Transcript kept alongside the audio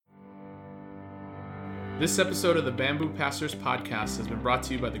This episode of the Bamboo Pastors Podcast has been brought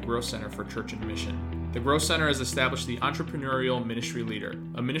to you by the Growth Center for Church and Mission. The Growth Center has established the Entrepreneurial Ministry Leader,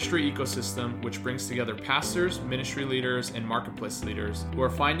 a ministry ecosystem which brings together pastors, ministry leaders, and marketplace leaders who are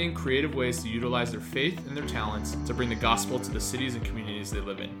finding creative ways to utilize their faith and their talents to bring the gospel to the cities and communities they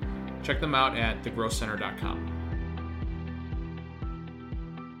live in. Check them out at thegrowthcenter.com.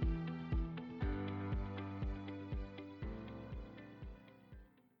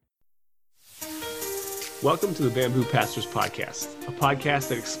 Welcome to the Bamboo Pastors Podcast, a podcast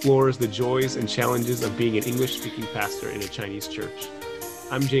that explores the joys and challenges of being an English-speaking pastor in a Chinese church.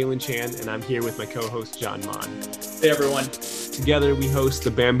 I'm Jalen Chan, and I'm here with my co-host, John Mon. Hey, everyone. Together, we host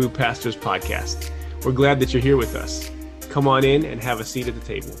the Bamboo Pastors Podcast. We're glad that you're here with us. Come on in and have a seat at the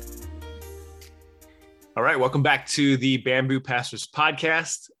table. All right, welcome back to the Bamboo Pastors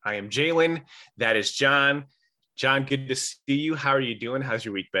Podcast. I am Jalen. That is John. John, good to see you. How are you doing? How's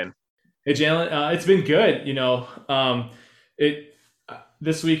your week been? Hey, Jalen, it's been good.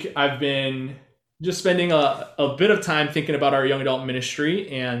 This week I've been just spending a bit of time thinking about our young adult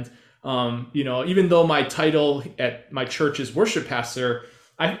ministry. And, even though my title at my church is worship pastor,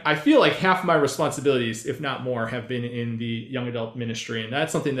 I feel like half my responsibilities, if not more, have been in the young adult ministry. And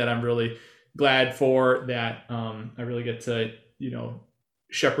that's something that I'm really glad for, that I really get to,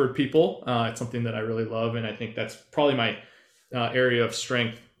 shepherd people. It's something that I really love. And I think that's probably my area of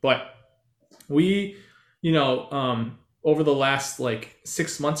strength. But we, over the last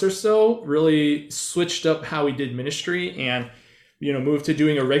 6 months or so, really switched up how we did ministry and, moved to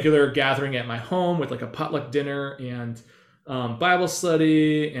doing a regular gathering at my home with a potluck dinner and Bible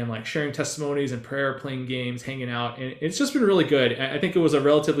study and sharing testimonies and prayer, playing games, hanging out. And it's just been really good. I think it was a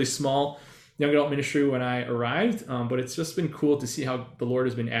relatively small young adult ministry when I arrived, but it's just been cool to see how the Lord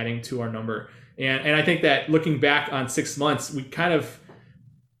has been adding to our number. And I think that looking back on 6 months, we kind of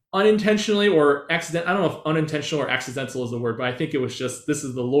unintentionally or accident, I don't know if unintentional or accidental is the word, but I think it was just, this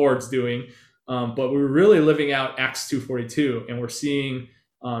is the Lord's doing. But we were really living out Acts 2:42, and we're seeing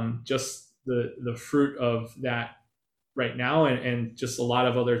just the fruit of that right now, and just a lot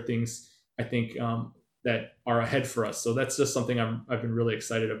of other things, I think, that are ahead for us. So that's just something I've been really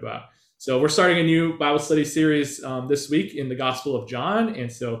excited about. So we're starting a new Bible study series this week in the Gospel of John. And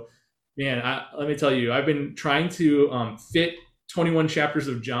so, man, let me tell you, I've been trying to fit 21 chapters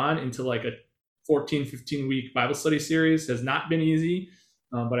of John into a 14, 15 week Bible study series. Has not been easy,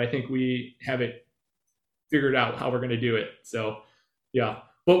 but I think we have it figured out how we're going to do it. So yeah.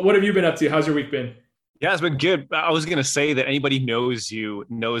 But what have you been up to? How's your week been? Yeah, it's been good. I was going to say that anybody knows you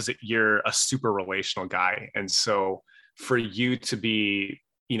knows that you're a super relational guy. And so for you to be,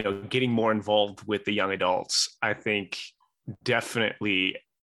 getting more involved with the young adults, I think definitely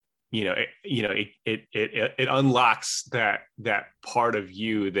it unlocks that part of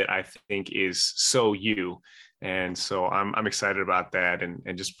you that I think is so you. And so I'm excited about that,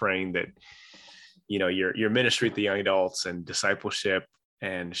 and just praying that, your ministry with the young adults and discipleship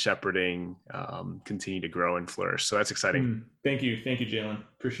and shepherding continue to grow and flourish. So that's exciting. Thank you, Jalen.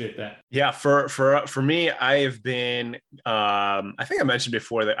 Appreciate that. Yeah. For me, I've been, I think I mentioned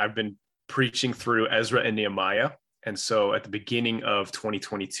before that I've been preaching through Ezra and Nehemiah. And so at the beginning of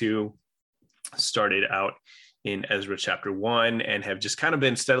 2022, started out in Ezra chapter 1 and have just kind of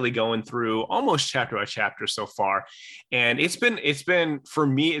been steadily going through almost chapter by chapter so far. And it's been for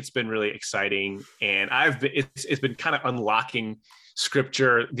me, it's been really exciting. And it's been kind of unlocking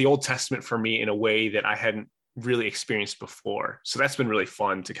scripture, the Old Testament for me in a way that I hadn't really experienced before. So that's been really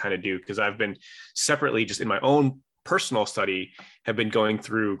fun to kind of do, because I've been separately just in my own personal study have been going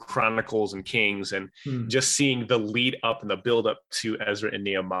through Chronicles and Kings, and just seeing the lead up and the build up to Ezra and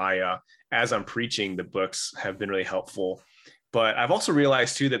Nehemiah as I'm preaching the books have been really helpful. But I've also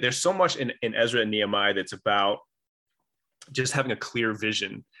realized too that there's so much in Ezra and Nehemiah that's about just having a clear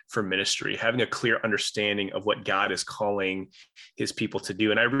vision for ministry, having a clear understanding of what God is calling his people to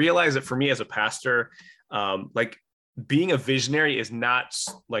do. And I realize that for me as a pastor, being a visionary is not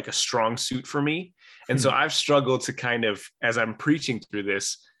a strong suit for me. And so I've struggled to kind of, as I'm preaching through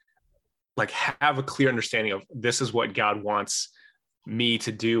this, have a clear understanding of this is what God wants me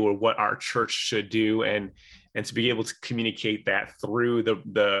to do, or what our church should do. And to be able to communicate that through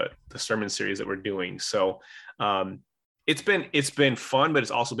the sermon series that we're doing. So it's been fun, but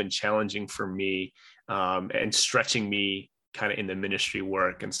it's also been challenging for me, and stretching me kind of in the ministry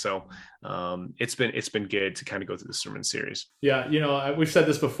work. And so it's been good to kind of go through the sermon series. Yeah. We've said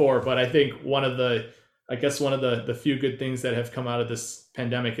this before, but I think one of the few good things that have come out of this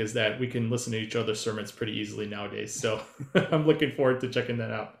pandemic is that we can listen to each other's sermons pretty easily nowadays. So I'm looking forward to checking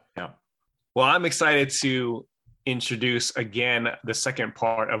that out. Yeah. Well, I'm excited to introduce again the second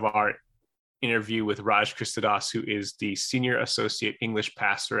part of our interview with Raj Christodoss, who is the Senior Associate English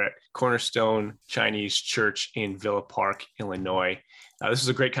Pastor at Cornerstone Chinese Church in Villa Park, Illinois. This is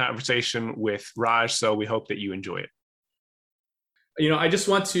a great conversation with Raj, so we hope that you enjoy it. I just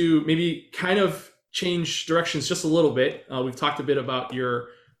want to maybe kind of change directions just a little bit. We've talked a bit about your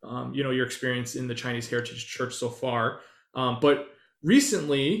experience in the Chinese Heritage Church so far, but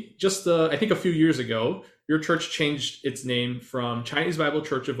recently, just I think a few years ago, your church changed its name from Chinese Bible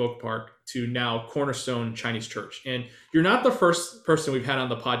Church of Oak Park to now Cornerstone Chinese Church. And you're not the first person we've had on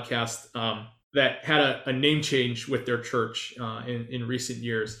the podcast that had a name change with their church in recent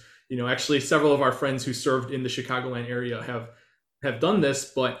years. Actually, several of our friends who served in the Chicagoland area have done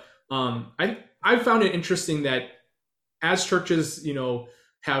this, but I found it interesting that as churches,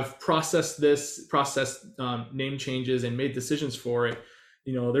 have processed name changes and made decisions for it,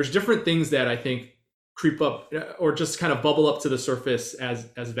 there's different things that I think creep up or just kind of bubble up to the surface as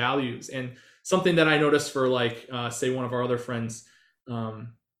values. And something that I noticed for say one of our other friends,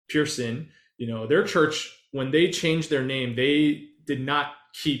 Pearson, their church, when they changed their name, they did not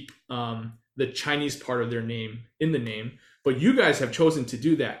keep the Chinese part of their name in the name, but you guys have chosen to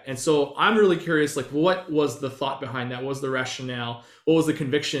do that. And so I'm really curious, what was the thought behind that? What was the rationale? What was the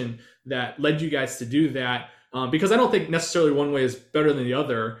conviction that led you guys to do that? Because I don't think necessarily one way is better than the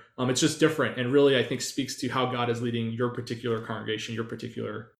other. It's just different. And really, I think speaks to how God is leading your particular congregation, your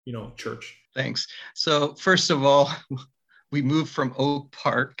particular, church. Thanks. So first of all, we moved from Oak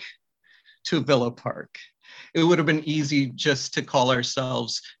Park to Villa Park. It would have been easy just to call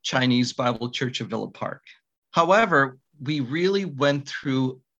ourselves Chinese Bible Church of Villa Park. However, we really went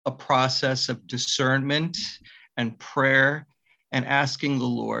through a process of discernment and prayer and asking the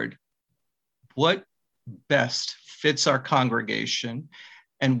Lord what best fits our congregation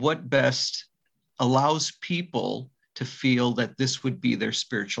and what best allows people to feel that this would be their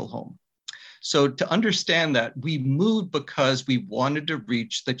spiritual home. So to understand that, we moved because we wanted to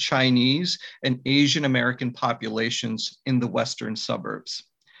reach the Chinese and Asian American populations in the western suburbs.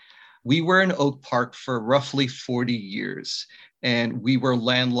 We were in Oak Park for roughly 40 years, and we were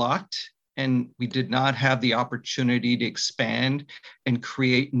landlocked, and we did not have the opportunity to expand and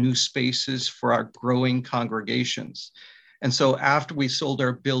create new spaces for our growing congregations. And so after we sold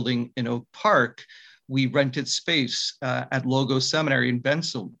our building in Oak Park, we rented space at Logo Seminary in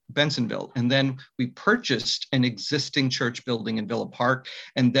Bensonville. And then we purchased an existing church building in Villa Park,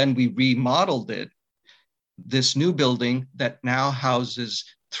 and then we remodeled it, this new building that now houses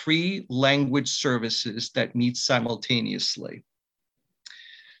 3 language services that meet simultaneously.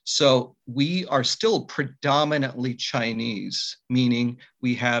 So we are still predominantly Chinese, meaning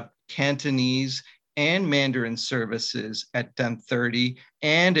we have Cantonese and Mandarin services at 10:30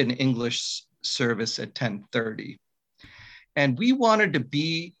 and an English service at 10:30. And we wanted to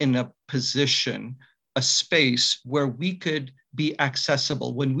be in a position, a space where we could be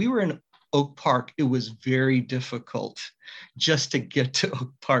accessible. When we were in Oak Park, it was very difficult just to get to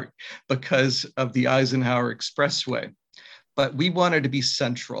Oak Park because of the Eisenhower Expressway. But we wanted to be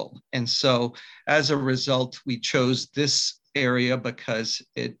central. And so as a result, we chose this area because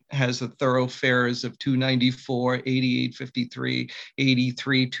it has the thoroughfares of 294, 8853,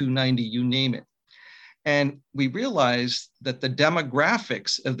 83, 290, you name it. And we realized that the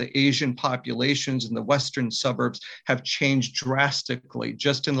demographics of the Asian populations in the western suburbs have changed drastically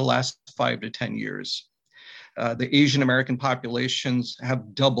just in the last 5 to 10 years. The Asian American populations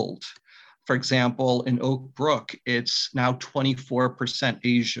have doubled. For example, in Oak Brook, it's now 24%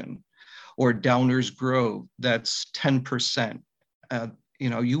 Asian, or Downers Grove, that's 10%.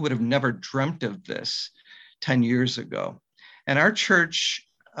 You would have never dreamt of this 10 years ago. And our church,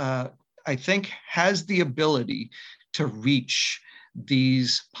 I think, has the ability to reach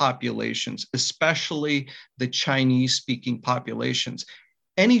these populations, especially the Chinese-speaking populations.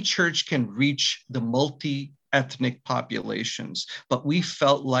 Any church can reach the multi-ethnic populations, but we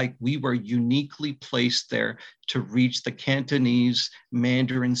felt like we were uniquely placed there to reach the Cantonese,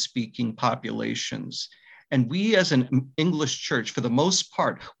 Mandarin-speaking populations. And we, as an English church, for the most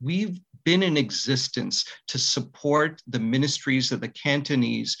part, we've been in existence to support the ministries of the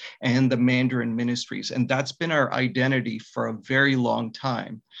Cantonese and the Mandarin ministries. And that's been our identity for a very long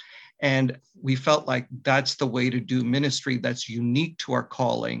time. And we felt like that's the way to do ministry that's unique to our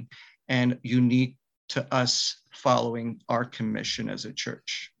calling and unique to us following our commission as a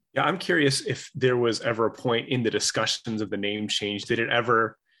church. Yeah, I'm curious if there was ever a point in the discussions of the name change,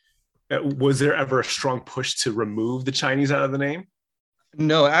 was there ever a strong push to remove the Chinese out of the name?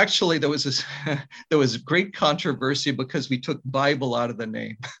 No, actually, there was great controversy because we took Bible out of the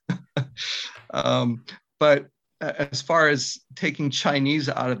name. But as far as taking Chinese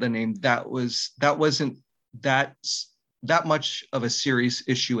out of the name, that wasn't that much of a serious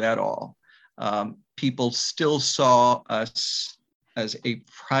issue at all. People still saw us as a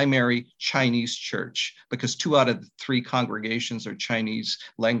primary Chinese church because 2 out of the 3 congregations are Chinese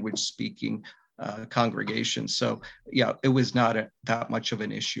language speaking congregations. So yeah, it was not that much of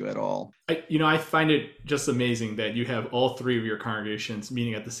an issue at all. I find it just amazing that you have all 3 of your congregations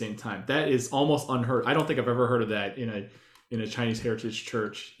meeting at the same time. That is almost unheard. I don't think I've ever heard of that in a Chinese heritage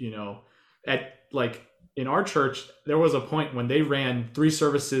church. At like in our church, there was a point when they ran 3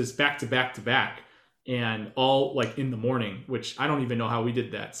 services back to back to back, and all like in the morning, which I don't even know how we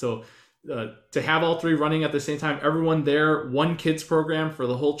did that. So to have all 3 running at the same time, everyone there, 1 kids program for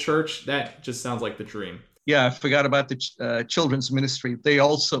the whole church, that just sounds like the dream. Yeah, I forgot about the children's ministry. They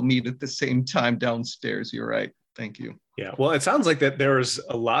also meet at the same time downstairs. You're right. Thank you. Yeah, well, it sounds like that there was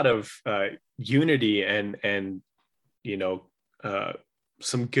a lot of unity and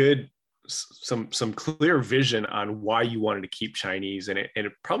some clear vision on why you wanted to keep Chinese, and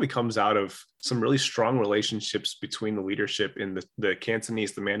it probably comes out of some really strong relationships between the leadership in the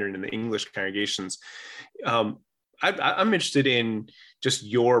Cantonese, the Mandarin, and the English congregations. I'm interested in just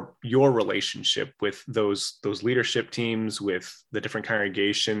your relationship with those leadership teams, with the different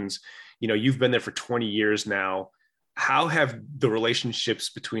congregations. You've been there for 20 years now. How have the relationships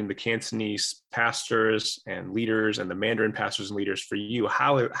between the Cantonese pastors and leaders and the Mandarin pastors and leaders for you,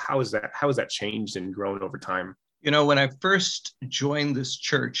 how has that changed and grown over time? When I first joined this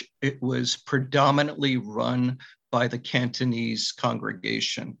church, it was predominantly run by the Cantonese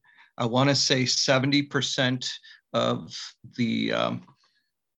congregation. I want to say 70% of the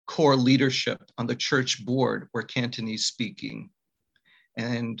core leadership on the church board were Cantonese speaking.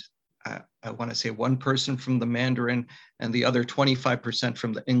 And I want to say 1 person from the Mandarin and the other 25%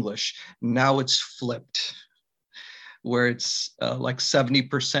 from the English. Now it's flipped, where it's like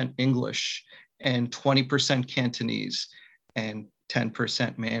 70% English and 20% Cantonese and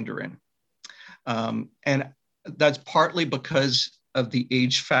 10% Mandarin. And that's partly because of the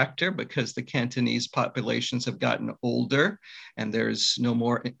age factor, because the Cantonese populations have gotten older and there's no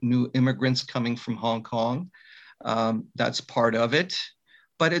more new immigrants coming from Hong Kong. That's part of it.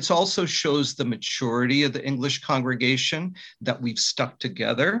 But it also shows the maturity of the English congregation, that we've stuck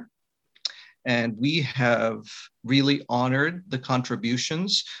together. And we have really honored the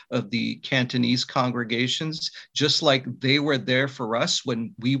contributions of the Cantonese congregations, just like they were there for us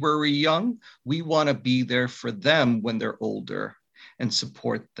when we were young. We want to be there for them when they're older and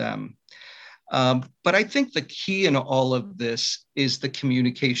support them. But I think the key in all of this is the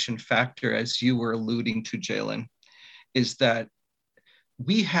communication factor, as you were alluding to, Jalen, is that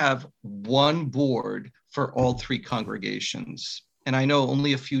we have 1 board for all 3 congregations. And I know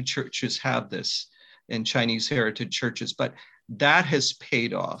only a few churches have this in Chinese heritage churches, but that has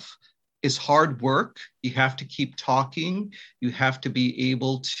paid off. It's hard work. You have to keep talking. You have to be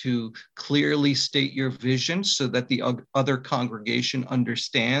able to clearly state your vision so that the other congregation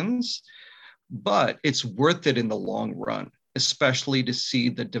understands. But it's worth it in the long run, especially to see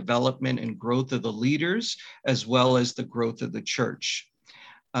the development and growth of the leaders, as well as the growth of the church.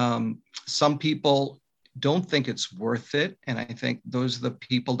 Some people don't think it's worth it. And I think those are the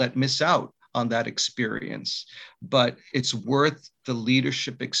people that miss out on that experience. But it's worth the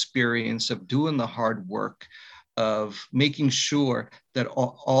leadership experience of doing the hard work, of making sure that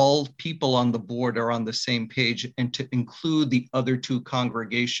all people on the board are on the same page, and to include the other 2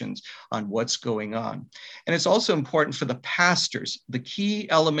 congregations on what's going on. And it's also important for the pastors. The key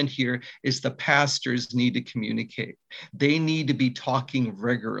element here is the pastors need to communicate. They need to be talking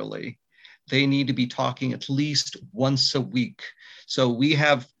regularly. They need to be talking at least once a week. So we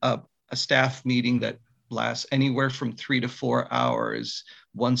have a staff meeting that lasts anywhere from 3 to 4 hours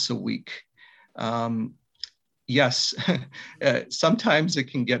once a week. Yes, sometimes it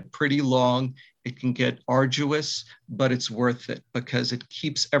can get pretty long, it can get arduous, but it's worth it because it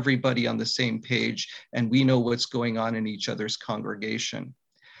keeps everybody on the same page and we know what's going on in each other's congregation.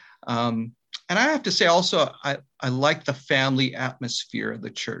 And I have to say also, I like the family atmosphere of the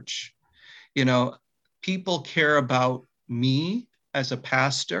church. People care about me as a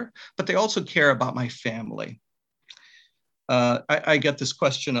pastor, but they also care about my family. I get this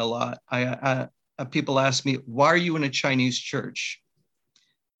question a lot. People ask me, why are you in a Chinese church?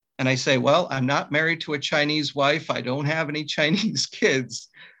 And I say, well, I'm not married to a Chinese wife. I don't have any Chinese kids,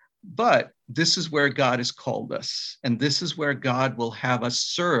 but this is where God has called us. And this is where God will have us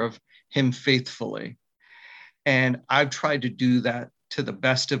serve him faithfully. And I've tried to do that to the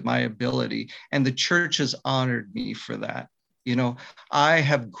best of my ability. And the church has honored me for that. I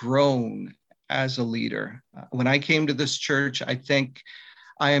have grown as a leader. When I came to this church, I think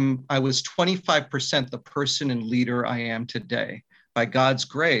I was 25% the person and leader I am today. By God's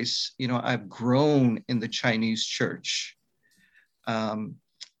grace, I've grown in the Chinese church, and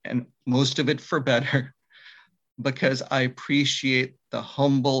most of it for better, because I appreciate the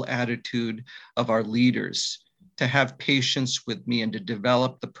humble attitude of our leaders to have patience with me and to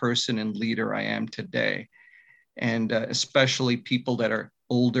develop the person and leader I am today. And especially people that are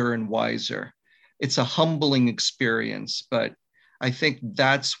older and wiser. It's a humbling experience, but I think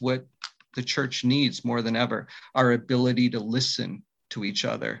that's what the church needs more than ever, our ability to listen to each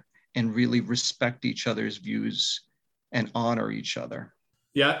other and really respect each other's views and honor each other.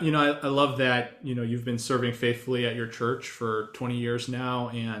 Yeah, I love that, you've been serving faithfully at your church for 20 years now.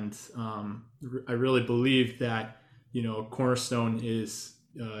 And I really believe that, Cornerstone is,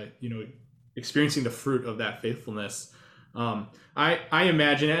 experiencing the fruit of that faithfulness. I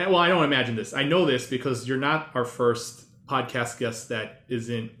imagine, well, I don't imagine this. I know this because you're not our first podcast guest that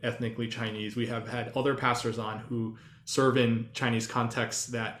isn't ethnically Chinese. We have had other pastors on who serve in Chinese contexts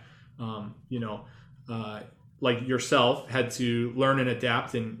that, like yourself, had to learn and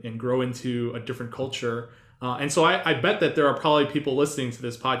adapt and grow into a different culture. And so I bet that there are probably people listening to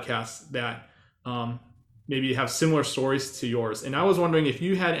this podcast that maybe have similar stories to yours. And I was wondering if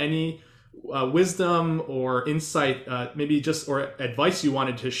you had any wisdom or insight, or advice you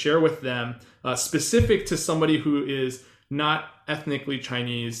wanted to share with them, specific to somebody who is not ethnically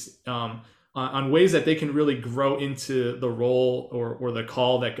Chinese, on ways that they can really grow into the role or the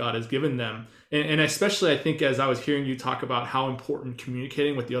call that God has given them. And especially, I think, as I was hearing you talk about how important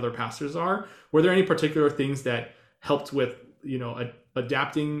communicating with the other pastors are, were there any particular things that helped with,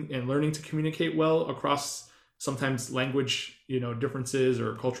 adapting and learning to communicate well across sometimes language, differences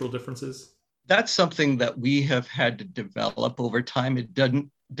or cultural differences? That's something that we have had to develop over time. It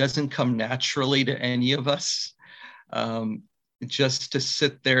doesn't come naturally to any of us. Just to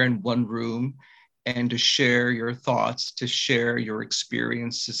sit there in one room and to share your thoughts, to share your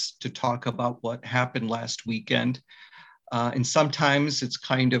experiences, to talk about what happened last weekend. And sometimes it's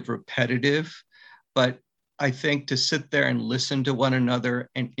kind of repetitive, but I think to sit there and listen to one another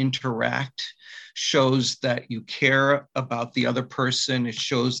and interact shows that you care about the other person. It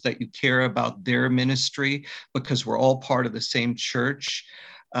shows that you care about their ministry because we're all part of the same church.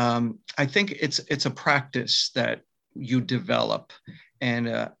 I think it's a practice that you develop and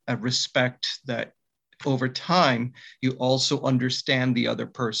a respect that over time you also understand the other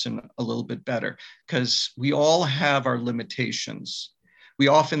person a little bit better, because we all have our limitations. We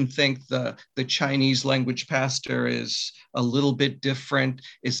often think the Chinese language pastor is a little bit different,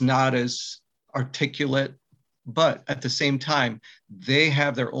 is not as articulate, but at the same time, they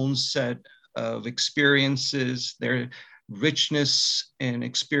have their own set of experiences, their richness and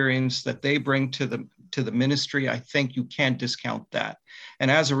experience that they bring to the ministry. I think you can't discount that. And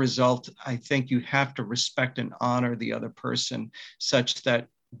as a result, I think you have to respect and honor the other person such that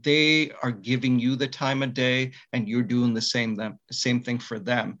they are giving you the time of day and you're doing the same thing for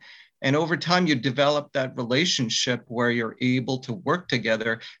them. And over time, you develop that relationship where you're able to work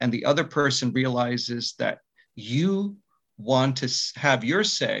together and the other person realizes that you want to have your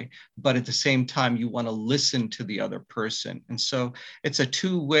say, but at the same time, you want to listen to the other person. And so it's a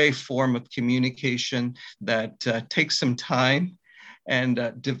two-way form of communication that takes some time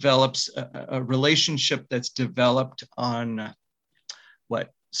and develops a relationship that's developed on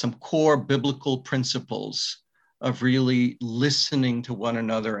some core biblical principles of really listening to one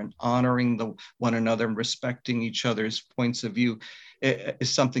another and honoring one another and respecting each other's points of view is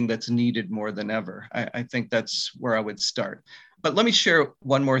something that's needed more than ever. I think that's where I would start. But let me share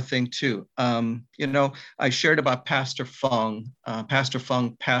one more thing too. I shared about Pastor Fung. Pastor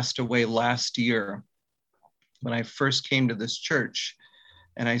Fung passed away last year when I first came to this church.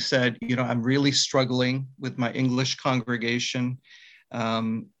 And I said, I'm really struggling with my English congregation,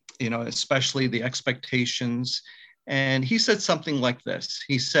 especially the expectations. And he said something like this.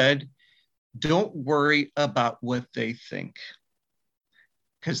 He said, don't worry about what they think,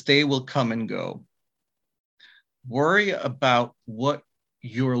 because they will come and go. Worry about what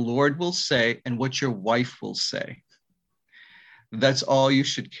your Lord will say and what your wife will say. That's all you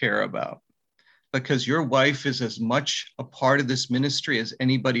should care about, because your wife is as much a part of this ministry as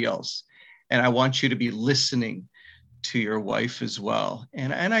anybody else. And I want you to be listening to your wife as well.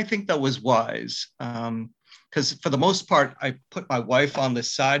 And I think that was wise, because for the most part, I put my wife on the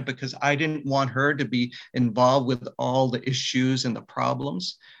side because I didn't want her to be involved with all the issues and the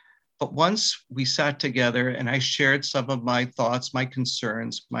problems. But once we sat together and I shared some of my thoughts, my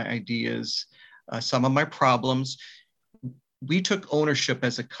concerns, my ideas, some of my problems, we took ownership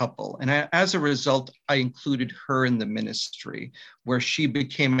as a couple. And as a result, I included her in the ministry, where she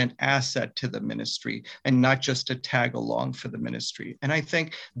became an asset to the ministry and not just a tag along for the ministry. And I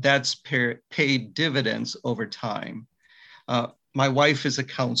think that's paid dividends over time. My wife is a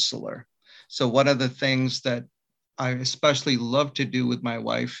counselor. So one of the things that I especially love to do with my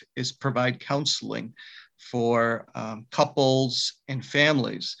wife is provide counseling for couples and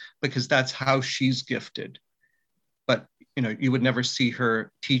families, because that's how she's gifted. But you would never see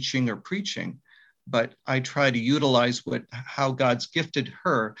her teaching or preaching, but I try to utilize how God's gifted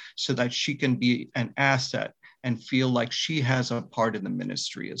her so that she can be an asset and feel like she has a part in the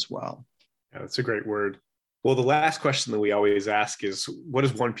ministry as well. Yeah, that's a great word. Well, the last question that we always ask is, what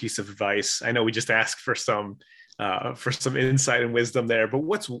is one piece of advice? I know we just asked for some insight and wisdom there, but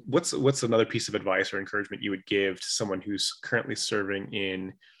what's another piece of advice or encouragement you would give to someone who's currently serving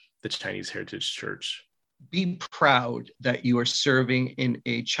in the Chinese Heritage Church? Be proud that you are serving in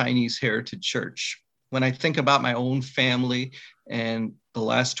a Chinese heritage church. When I think about my own family and the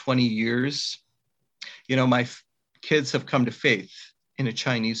last 20 years, my kids have come to faith in a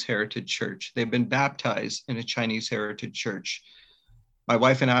Chinese heritage church. They've been baptized in a Chinese heritage church. My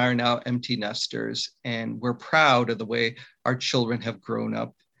wife and I are now empty nesters, and we're proud of the way our children have grown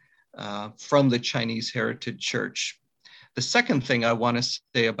up from the Chinese heritage church. The second thing I want to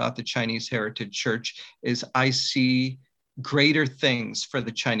say about the Chinese Heritage Church is I see greater things for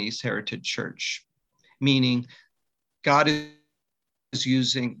the Chinese Heritage Church, meaning God is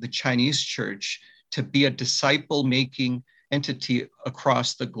using the Chinese church to be a disciple-making entity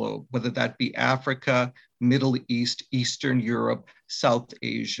across the globe, whether that be Africa, Middle East, Eastern Europe, South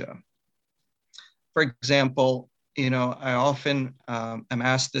Asia. For example, I often am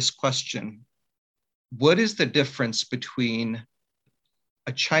asked this question: what is the difference between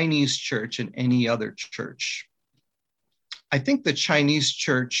a Chinese church and any other church? I think the Chinese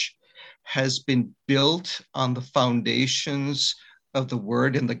church has been built on the foundations of the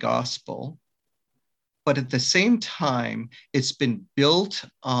word and the gospel, but at the same time, it's been built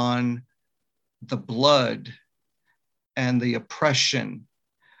on the blood and the oppression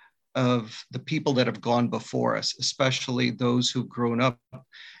of the people that have gone before us, especially those who've grown up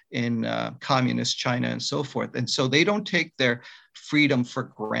in communist China and so forth. And so they don't take their freedom for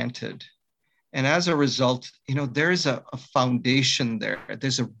granted. And as a result, there's a foundation there.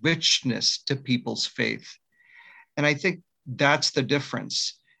 There's a richness to people's faith. And I think that's the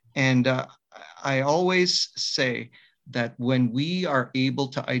difference. And I always say that when we are able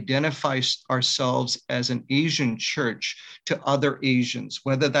to identify ourselves as an Asian church to other Asians,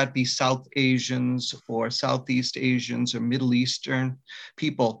 whether that be South Asians or Southeast Asians or Middle Eastern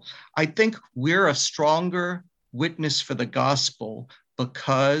people, I think we're a stronger witness for the gospel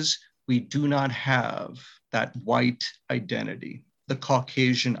because we do not have that white identity, the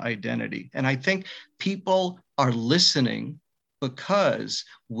Caucasian identity. And I think people are listening because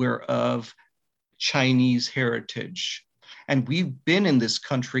we're of Chinese heritage. And we've been in this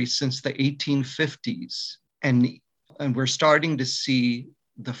country since the 1850s. And we're starting to see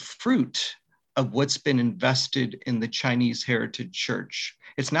the fruit of what's been invested in the Chinese Heritage Church.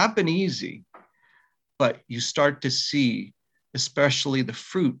 It's not been easy, but you start to see especially the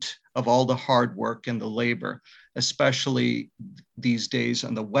fruit of all the hard work and the labor, especially these days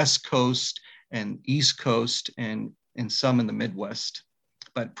on the West Coast and East Coast and some in the Midwest.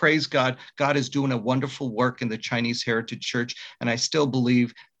 But praise God, God is doing a wonderful work in the Chinese Heritage Church, and I still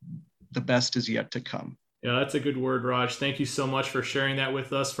believe the best is yet to come. Yeah, that's a good word, Raj. Thank you so much for sharing that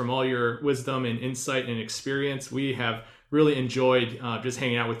with us, from all your wisdom and insight and experience. We have really enjoyed just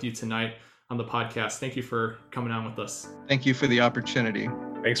hanging out with you tonight on the podcast. Thank you for coming on with us. Thank you for the opportunity.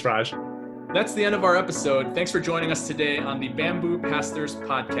 Thanks, Raj. That's the end of our episode. Thanks for joining us today on the Bamboo Pastors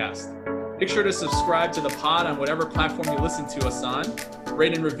Podcast. Make sure to subscribe to the pod on whatever platform you listen to us on.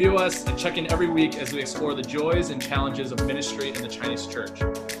 Rate and review us, and check in every week as we explore the joys and challenges of ministry in the Chinese church.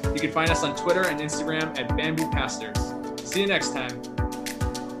 You can find us on Twitter and Instagram at Bamboo Pastors. See you next time.